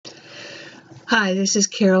Hi, this is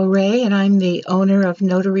Carol Ray, and I'm the owner of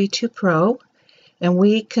Notary 2 Pro, and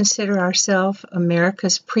we consider ourselves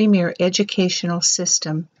America's premier educational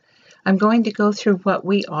system. I'm going to go through what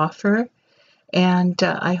we offer, and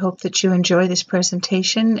I hope that you enjoy this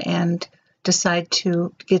presentation and decide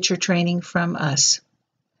to get your training from us.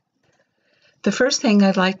 The first thing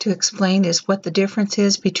I'd like to explain is what the difference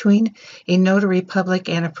is between a Notary Public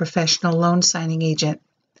and a professional loan signing agent.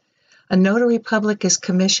 A Notary Public is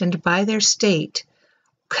commissioned by their state,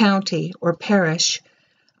 county, or parish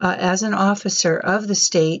as an officer of the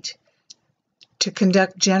state to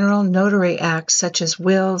conduct general notary acts such as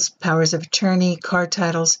wills, powers of attorney, car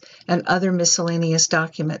titles, and other miscellaneous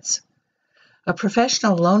documents. A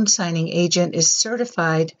professional loan signing agent is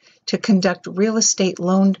certified to conduct real estate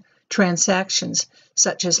loan transactions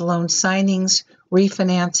such as loan signings,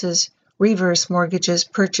 refinances, reverse mortgages,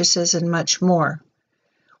 purchases, and much more.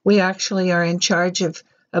 We actually are in charge of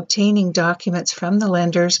obtaining documents from the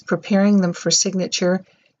lenders, preparing them for signature,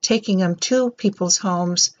 taking them to people's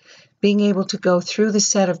homes, being able to go through the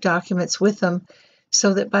set of documents with them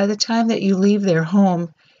so that by the time that you leave their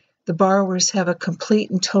home, the borrowers have a complete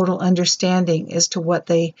and total understanding as to what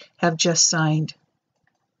they have just signed.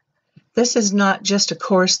 This is not just a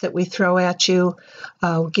course that we throw at you,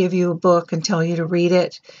 give you a book and tell you to read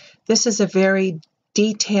it. This is a very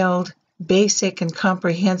detailed, basic and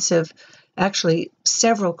comprehensive, actually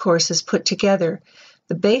several courses put together.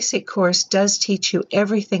 The basic course does teach you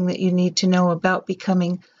everything that you need to know about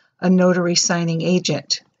becoming a notary signing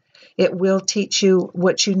agent. It will teach you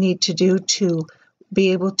what you need to do to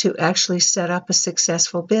be able to actually set up a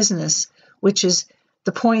successful business, which is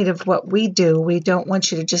the point of what we do. We don't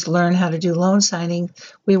want you to just learn how to do loan signing.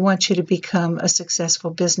 We want you to become a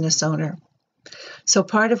successful business owner. So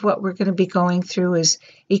part of what we're going to be going through is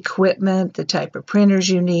equipment, the type of printers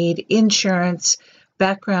you need, insurance,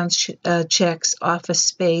 background checks, office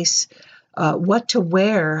space, what to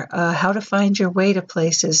wear, how to find your way to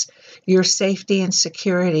places, your safety and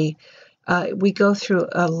security. We go through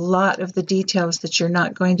a lot of the details that you're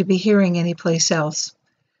not going to be hearing anyplace else.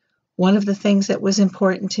 One of the things that was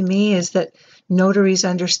important to me is that notaries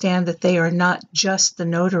understand that they are not just the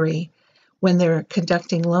notary when they're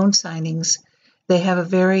conducting loan signings. They have a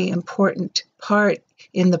very important part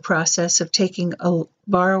in the process of taking a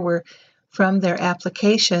borrower from their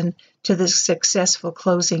application to the successful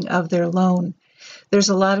closing of their loan. There's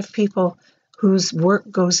a lot of people whose work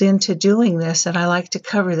goes into doing this, and I like to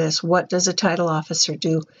cover this. What does a title officer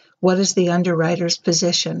do? What is the underwriter's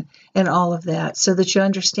position? And all of that, so that you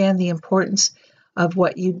understand the importance of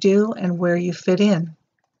what you do and where you fit in.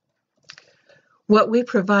 What we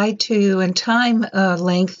provide to you in time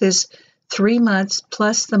length is 3 months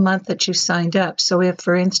plus the month that you signed up. So if,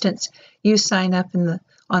 for instance, you sign up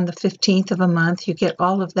on the 15th of a month, you get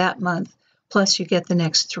all of that month, plus you get the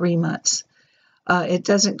next 3 months. It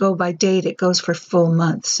doesn't go by date, it goes for full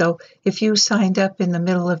months. So if you signed up in the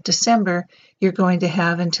middle of December, you're going to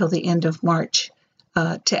have until the end of March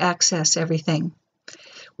to access everything.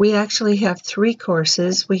 We actually have 3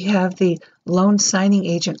 courses. We have the Loan Signing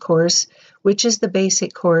Agent course, which is the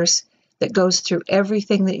basic course that goes through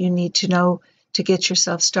everything that you need to know to get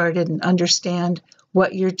yourself started and understand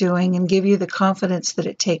what you're doing and give you the confidence that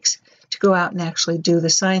it takes to go out and actually do the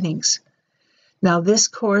signings. Now, this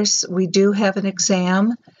course, we do have an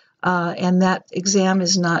exam, and that exam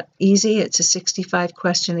is not easy. It's a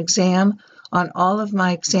 65-question exam. On all of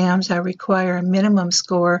my exams, I require a minimum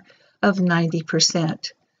score of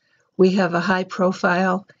 90%. We have a high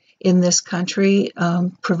profile in this country,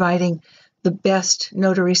 providing the best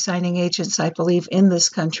notary signing agents, I believe, in this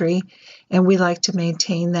country, and we like to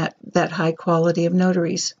maintain that high quality of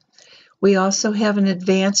notaries. We also have an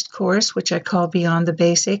advanced course, which I call Beyond the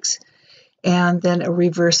Basics, and then a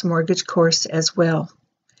reverse mortgage course as well.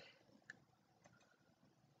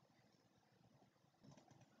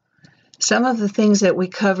 Some of the things that we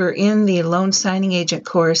cover in the Loan Signing Agent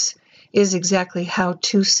course is exactly how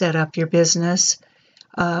to set up your business,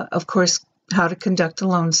 of course, how to conduct a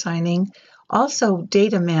loan signing. Also,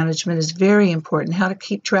 data management is very important, how to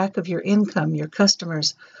keep track of your income, your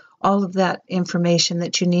customers, all of that information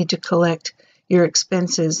that you need to collect your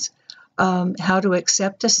expenses, how to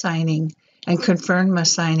accept a signing and confirm a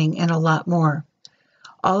signing, and a lot more.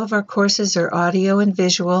 All of our courses are audio and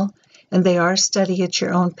visual, and they are study at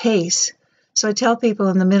your own pace. So I tell people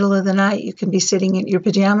in the middle of the night, you can be sitting in your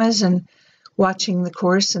pajamas and watching the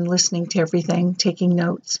course and listening to everything, taking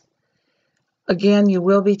notes. Again, you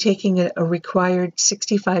will be taking a required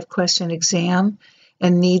 65-question exam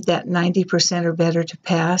and need that 90% or better to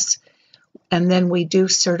pass, and then we do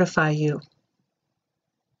certify you.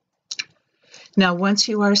 Now, once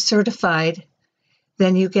you are certified,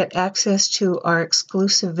 Then you get access to our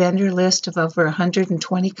exclusive vendor list of over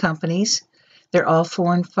 120 companies. They're all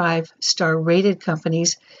 4- and 5-star rated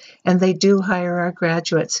companies, and they do hire our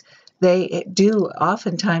graduates. They do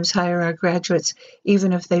oftentimes hire our graduates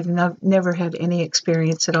even if they've never had any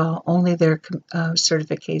experience at all, only their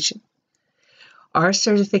certification. Our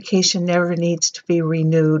certification never needs to be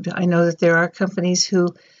renewed. I know that there are companies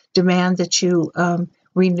who demand that you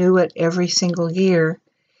renew it every single year,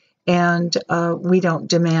 and we don't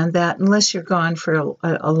demand that unless you're gone for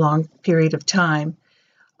a long period of time.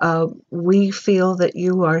 We feel that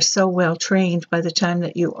you are so well trained by the time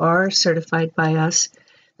that you are certified by us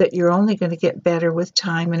that you're only going to get better with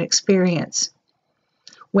time and experience.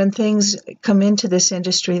 When things come into this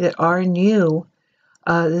industry that are new,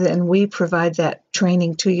 then we provide that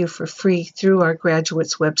training to you for free through our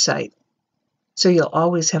graduates website. So you'll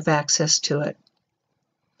always have access to it.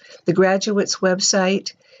 The graduates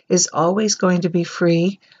website is always going to be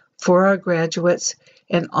free for our graduates.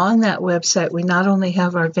 And on that website, we not only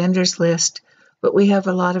have our vendors list, but we have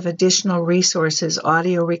a lot of additional resources,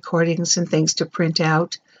 audio recordings and things to print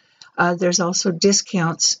out. There's also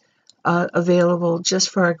discounts available just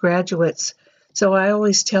for our graduates. So I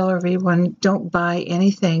always tell everyone, don't buy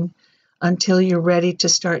anything until you're ready to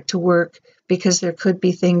start to work, because there could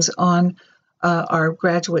be things on our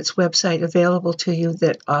graduates website available to you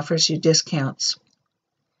that offers you discounts.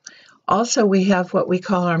 Also, we have what we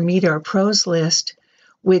call our Meet Our Pros list,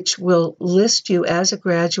 which will list you as a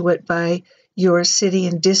graduate by your city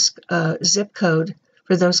and zip code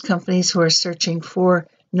for those companies who are searching for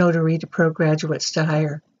Notary to Pro graduates to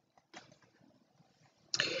hire.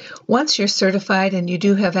 Once you're certified and you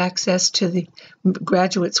do have access to the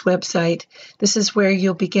graduates website, this is where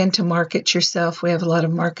you'll begin to market yourself. We have a lot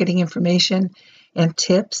of marketing information and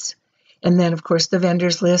tips, and then of course the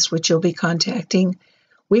vendors list, which you'll be contacting.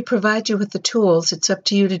 We provide you with the tools. It's up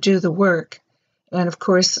to you to do the work. And of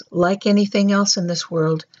course, like anything else in this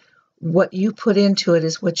world, what you put into it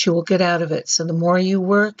is what you will get out of it. So the more you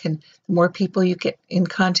work and the more people you get in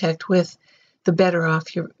contact with, the better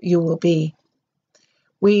off you will be.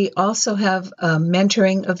 We also have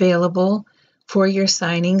mentoring available for your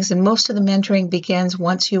signings, and most of the mentoring begins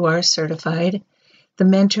once you are certified. The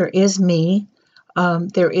mentor is me.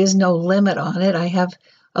 There is no limit on it. I have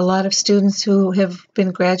a lot of students who have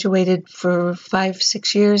been graduated for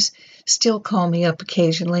 5-6 years still call me up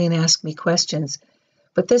occasionally and ask me questions.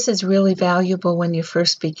 But this is really valuable when you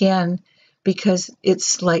first begin, because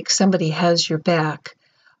it's like somebody has your back.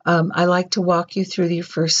 I like to walk you through your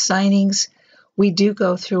first signings. We do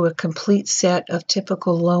go through a complete set of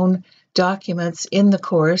typical loan documents in the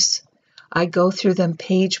course. I go through them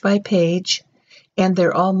page by page, and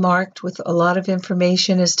they're all marked with a lot of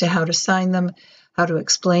information as to how to sign them, how to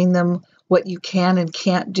explain them, what you can and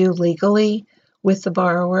can't do legally with the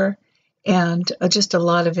borrower, and just a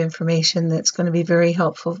lot of information that's going to be very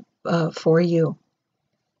helpful for you.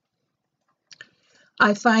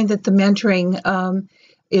 I find that the mentoring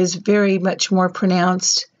is very much more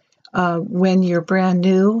pronounced when you're brand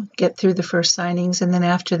new, get through the first signings, and then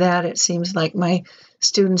after that it seems like my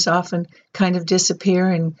students often kind of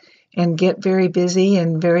disappear and get very busy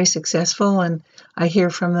and very successful, and I hear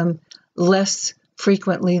from them less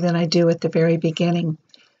frequently than I do at the very beginning.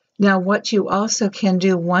 Now, what you also can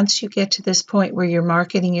do once you get to this point where you're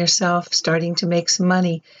marketing yourself, starting to make some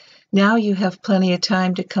money, now you have plenty of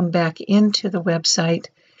time to come back into the website,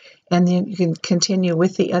 and then you can continue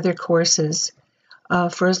with the other courses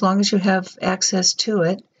for as long as you have access to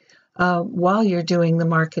it while you're doing the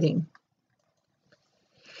marketing.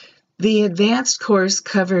 The advanced course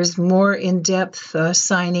covers more in-depth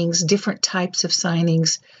signings, different types of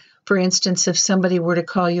signings. For instance, if somebody were to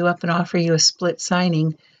call you up and offer you a split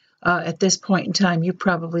signing, at this point in time, you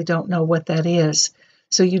probably don't know what that is.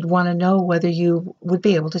 So you'd want to know whether you would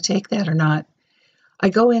be able to take that or not. I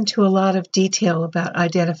go into a lot of detail about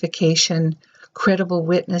identification, credible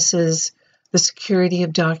witnesses, the security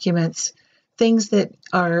of documents, things that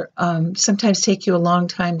are sometimes take you a long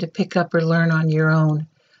time to pick up or learn on your own.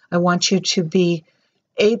 I want you to be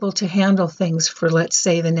able to handle things for, let's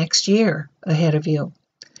say, the next year ahead of you.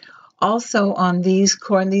 Also, on these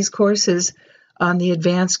courses, on the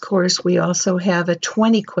advanced course, we also have a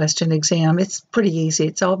 20-question exam. It's pretty easy.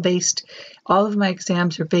 It's all of my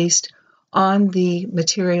exams are based on the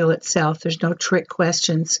material itself. There's no trick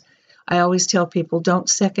questions. I always tell people, don't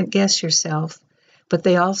second guess yourself, but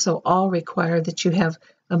they also all require that you have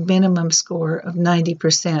a minimum score of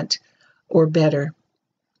 90% or better.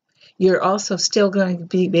 You're also still going to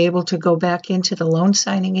be able to go back into the loan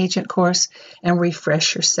signing agent course and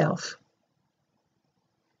refresh yourself.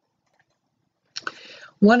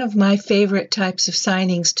 One of my favorite types of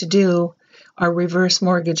signings to do are reverse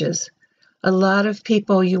mortgages. A lot of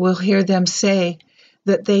people, you will hear them say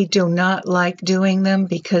that they do not like doing them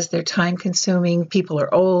because they're time consuming, people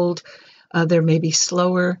are old, they're maybe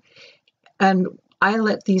slower. And I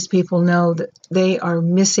let these people know that they are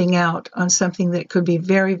missing out on something that could be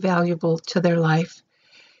very valuable to their life.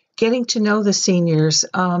 Getting to know the seniors,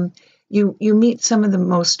 you meet some of the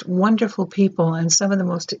most wonderful people and some of the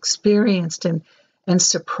most experienced and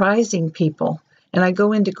surprising people. And I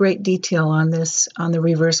go into great detail on this on the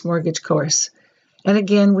reverse mortgage course. And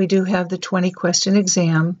again, we do have the 20-question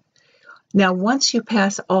exam. Now, once you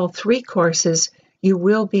pass all 3 courses, you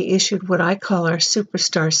will be issued what I call our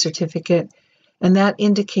Superstar Certificate, and that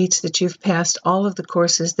indicates that you've passed all of the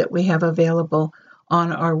courses that we have available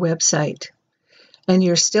on our website. And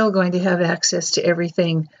you're still going to have access to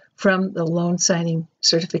everything from the loan signing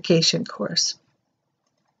certification course.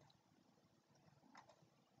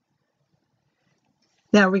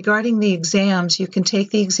 Now, regarding the exams, you can take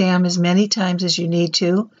the exam as many times as you need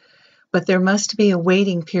to, but there must be a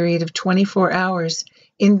waiting period of 24 hours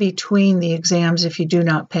in between the exams if you do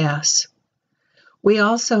not pass. We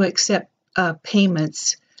also accept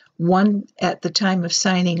payments, one at the time of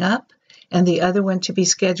signing up and the other one to be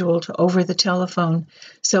scheduled over the telephone.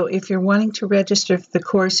 So if you're wanting to register for the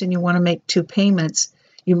course and you want to make 2 payments,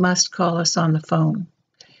 you must call us on the phone.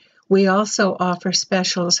 We also offer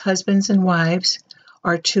specials, husbands and wives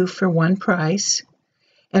are 2 for 1 price.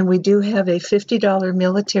 And we do have a $50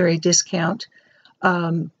 military discount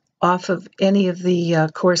off of any of the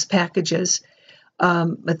course packages.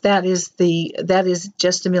 But that is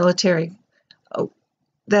just a military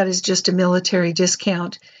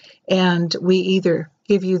discount, and we either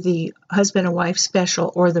give you the husband and wife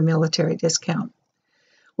special or the military discount.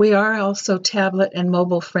 We are also tablet and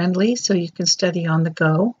mobile friendly, so you can study on the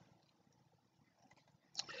go.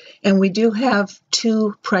 And we do have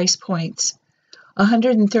 2 price points.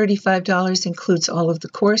 $135 includes all of the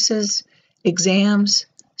courses, exams,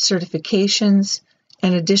 certifications,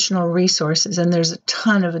 and additional resources. And there's a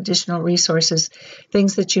ton of additional resources,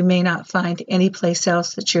 things that you may not find anyplace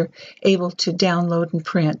else that you're able to download and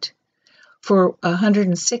print. For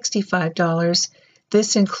 $165,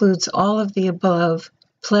 this includes all of the above,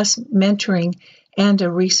 plus mentoring and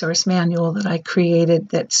a resource manual that I created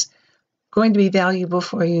that's going to be valuable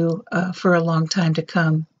for you for a long time to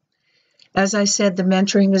come. As I said, the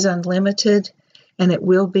mentoring is unlimited, and it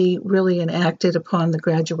will be really enacted upon the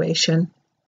graduation.